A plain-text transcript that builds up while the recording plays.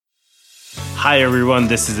Hi everyone,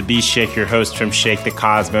 this is Abhishek, your host from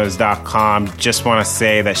ShakeTheCosmos.com. Just want to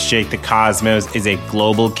say that Shake the Cosmos is a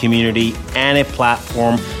global community and a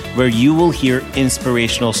platform where you will hear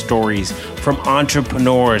inspirational stories from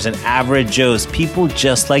entrepreneurs and average Joes, people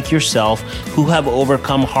just like yourself who have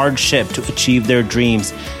overcome hardship to achieve their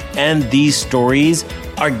dreams. And these stories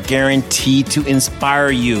are guaranteed to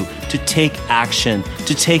inspire you to take action,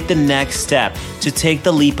 to take the next step, to take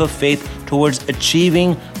the leap of faith towards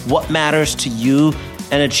achieving what matters to you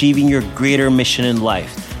and achieving your greater mission in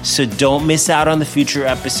life. So don't miss out on the future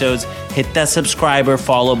episodes. Hit that subscribe or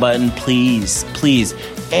follow button, please.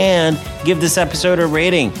 And give this episode a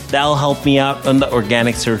rating. That'll help me out on the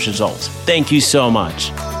organic search results. Thank you so much.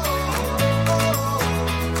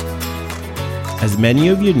 As many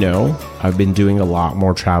of you know, I've been doing a lot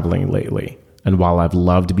more traveling lately. And while I've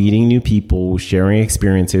loved meeting new people, sharing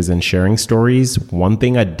experiences, and sharing stories, one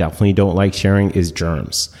thing I definitely don't like sharing is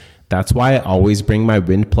germs. That's why I always bring my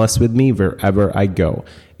Wind Plus with me wherever I go.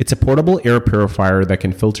 It's a portable air purifier that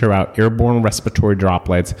can filter out airborne respiratory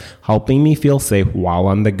droplets, helping me feel safe while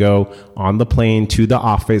on the go, on the plane, to the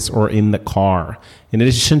office, or in the car. In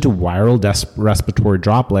addition to viral respiratory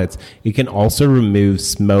droplets, it can also remove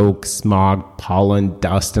smoke, smog, pollen,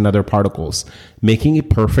 dust, and other particles, making it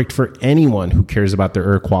perfect for anyone who cares about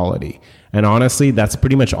their air quality. And honestly, that's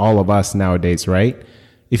pretty much all of us nowadays, right?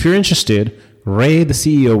 If you're interested, Ray, the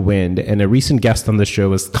CEO of Wind, and a recent guest on the show,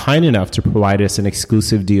 was kind enough to provide us an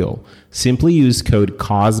exclusive deal. Simply use code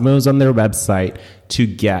COSMOS on their website to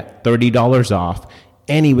get $30 off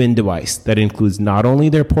any Wind device. That includes not only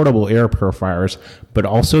their portable air purifiers, but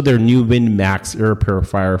also their new Wind Max air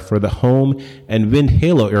purifier for the home and Wind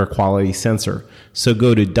Halo air quality sensor. So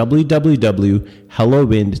go to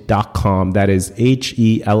www.hellowind.com. That is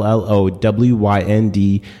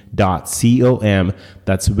HELLOWYND.com.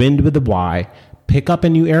 That's Wind with a Y. Pick up a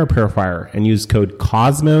new air purifier and use code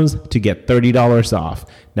COSMOS to get $30 off.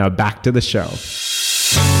 Now back to the show.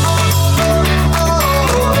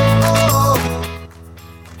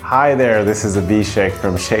 Hi there, this is Abhishek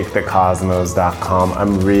from ShakeTheCosmos.com.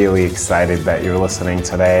 I'm really excited that you're listening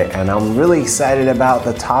today, and I'm really excited about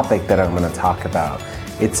the topic that I'm going to talk about.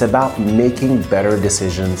 It's about making better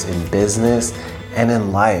decisions in business and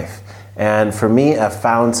in life. And for me, I've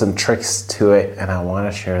found some tricks to it, and I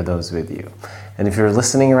want to share those with you. And if you're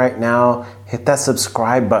listening right now, hit that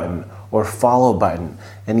subscribe button or follow button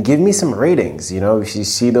and give me some ratings. You know, if you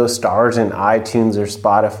see those stars in iTunes or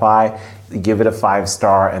Spotify, give it a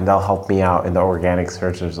 5-star and they'll help me out in the organic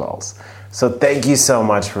search results. So thank you so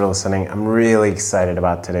much for listening. I'm really excited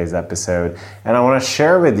about today's episode, and I want to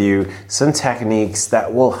share with you some techniques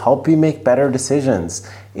that will help you make better decisions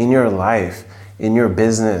in your life, in your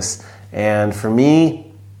business. And for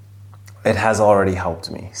me, it has already helped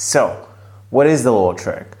me. So what is the little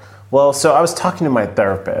trick? Well, so I was talking to my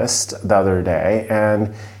therapist the other day,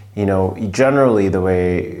 and you know, generally the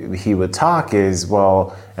way he would talk is,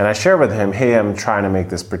 well, and I share with him, hey, I'm trying to make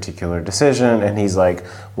this particular decision. And he's like,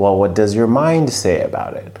 well, what does your mind say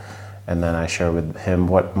about it? And then I share with him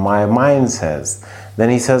what my mind says. Then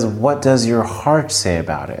he says, what does your heart say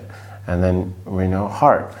about it? And then we know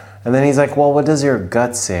heart. And then he's like, well, what does your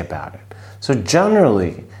gut say about it? So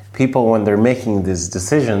generally, people, when they're making these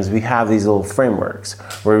decisions, we have these little frameworks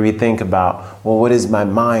where we think about, well, what is my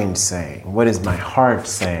mind saying? What is my heart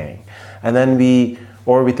saying? And then we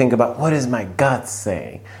think about, what is my gut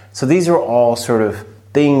saying? So these are all sort of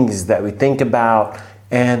things that we think about,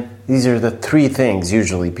 and these are the 3 things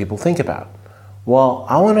usually people think about. Well,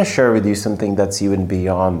 I want to share with you something that's even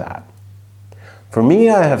beyond that. For me,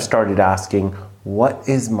 I have started asking, what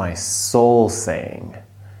is my soul saying?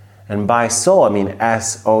 And by soul, I mean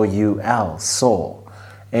S-O-U-L, soul.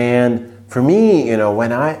 And for me, you know,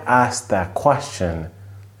 when I asked that question,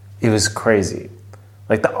 it was crazy.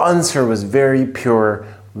 Like the answer was very pure,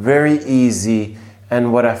 very easy.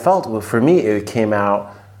 And what I felt, well, for me, it came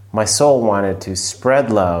out, my soul wanted to spread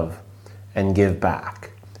love and give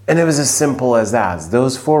back. And it was as simple as that.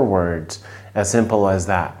 Those 4 words, as simple as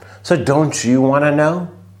that. So don't you want to know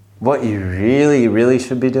what you really, really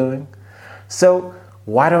should be doing? So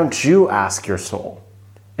why don't you ask your soul?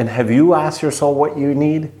 And have you asked your soul what you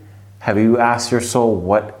need? Have you asked your soul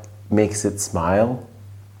what makes it smile?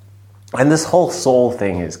 And this whole soul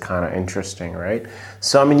thing is kind of interesting, right?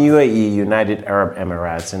 So I'm in UAE, United Arab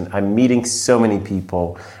Emirates, and I'm meeting so many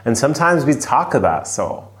people. And sometimes we talk about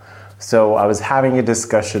soul. So I was having a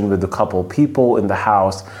discussion with a couple people in the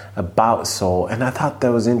house about soul. And I thought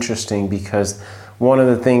that was interesting because one of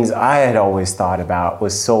the things I had always thought about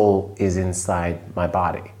was soul is inside my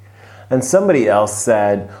body. And somebody else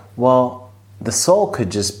said, well, the soul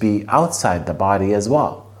could just be outside the body as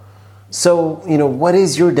well. So, what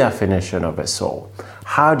is your definition of a soul?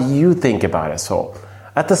 How do you think about a soul?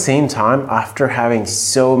 At the same time, after having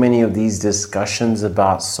so many of these discussions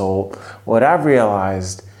about soul, what I've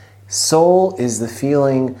realized, soul is the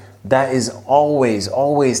feeling that is always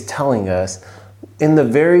telling us in the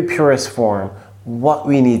very purest form what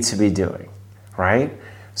we need to be doing, right?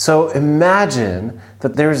 So imagine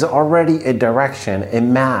that there's already a direction, a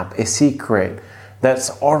map, a secret that's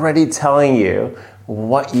already telling you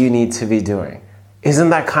what you need to be doing. Isn't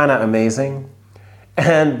that kind of amazing?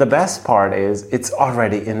 And the best part is it's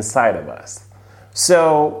already inside of us.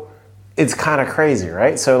 So it's kind of crazy,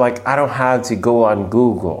 right? So I don't have to go on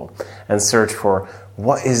Google and search for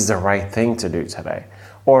what is the right thing to do today,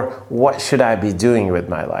 or what should I be doing with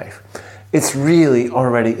my life. It's really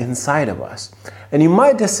already inside of us. And you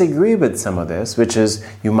might disagree with some of this, which is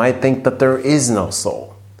you might think that there is no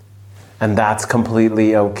soul. And that's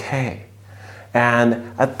completely okay.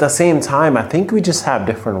 And at the same time, I think we just have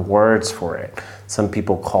different words for it. Some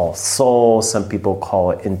people call soul, some people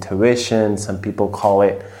call it intuition, some people call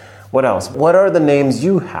it, what else? What are the names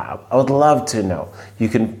you have? I would love to know. You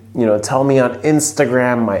can, tell me on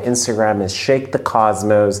Instagram. My Instagram is Shake the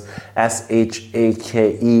Cosmos,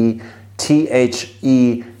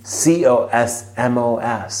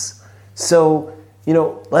 ShakeTheCosmos. So,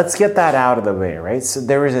 let's get that out of the way, right? So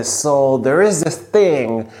there is a soul, there is this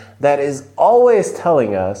thing that is always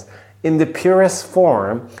telling us in the purest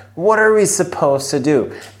form, what are we supposed to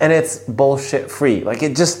do? And it's bullshit free.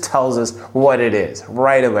 It just tells us what it is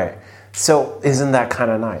right away. So isn't that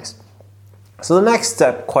kind of nice? So the next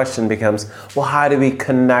question becomes, well, how do we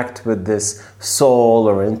connect with this soul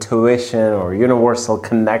or intuition or universal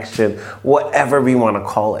connection, whatever we want to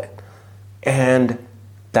call it? And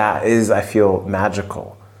that is, I feel,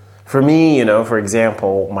 magical. For me, for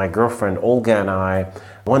example, my girlfriend Olga and I,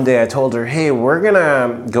 one day I told her, hey, we're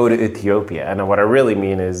gonna go to Ethiopia. And what I really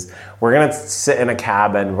mean is we're gonna sit in a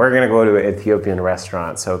cabin, we're gonna go to an Ethiopian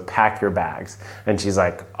restaurant, so pack your bags. And she's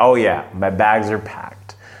like, oh yeah, my bags are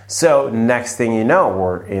packed. So next thing you know,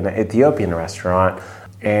 we're in an Ethiopian restaurant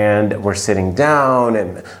and we're sitting down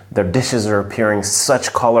and the dishes are appearing,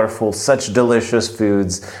 such colorful, such delicious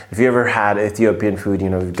foods. If you ever had Ethiopian food,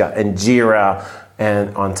 you've got injera,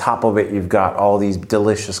 and on top of it, you've got all these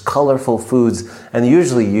delicious, colorful foods, and you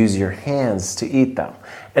usually use your hands to eat them.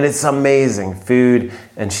 And it's amazing food,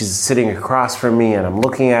 and she's sitting across from me, and I'm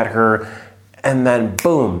looking at her, and then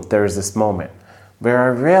boom, there's this moment where I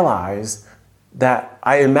realize that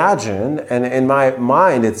I imagine, and in my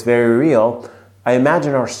mind it's very real, I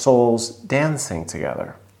imagine our souls dancing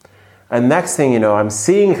together. And next thing you know, I'm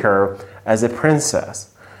seeing her as a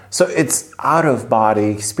princess. So it's out-of-body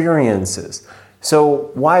experiences. So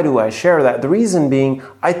why do I share that? The reason being,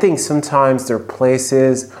 I think sometimes there are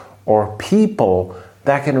places or people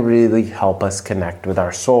that can really help us connect with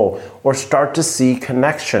our soul or start to see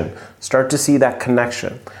connection, start to see that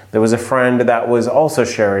connection. There was a friend that was also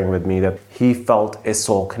sharing with me that he felt a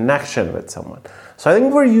soul connection with someone. So I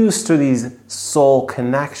think we're used to these soul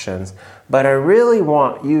connections, but I really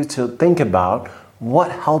want you to think about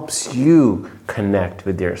what helps you connect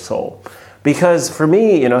with your soul. Because for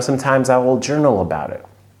me, sometimes I will journal about it.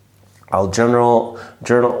 I'll journal.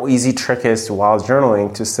 Easy trick is while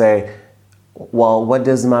journaling to say, well, what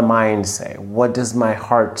does my mind say? What does my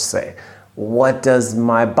heart say? What does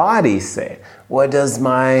my body say? What does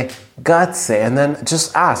my gut say? And then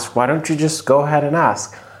just ask. Why don't you just go ahead and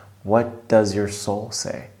ask, what does your soul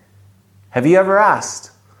say? Have you ever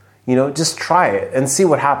asked? Just try it and see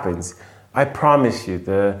what happens. I promise you,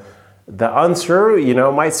 the answer,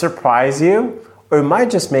 might surprise you, or it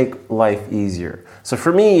might just make life easier. So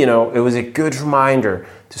for me, it was a good reminder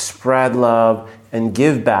to spread love and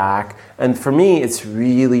give back. And for me, it's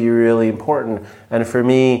really, really important. And for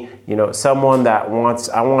me, someone that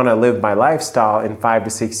I want to live my lifestyle in 5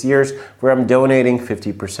 to 6 years where I'm donating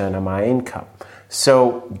 50% of my income.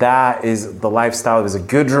 So that is the lifestyle. It was a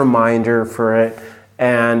good reminder for it.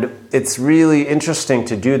 And it's really interesting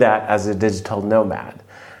to do that as a digital nomad.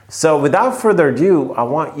 So without further ado, I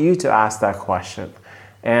want you to ask that question.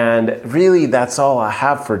 And really, that's all I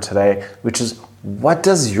have for today, which is, what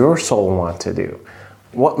does your soul want to do?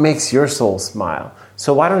 What makes your soul smile?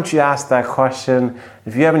 So why don't you ask that question?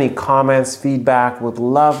 If you have any comments, feedback, would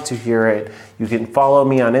love to hear it. You can follow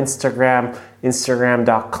me on Instagram,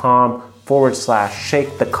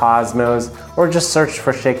 instagram.com/Shake the Cosmos, or just search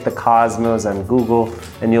for Shake the Cosmos on Google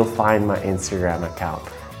and you'll find my Instagram account.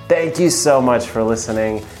 Thank you so much for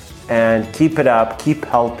listening, and keep it up, keep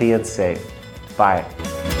healthy and safe. Bye.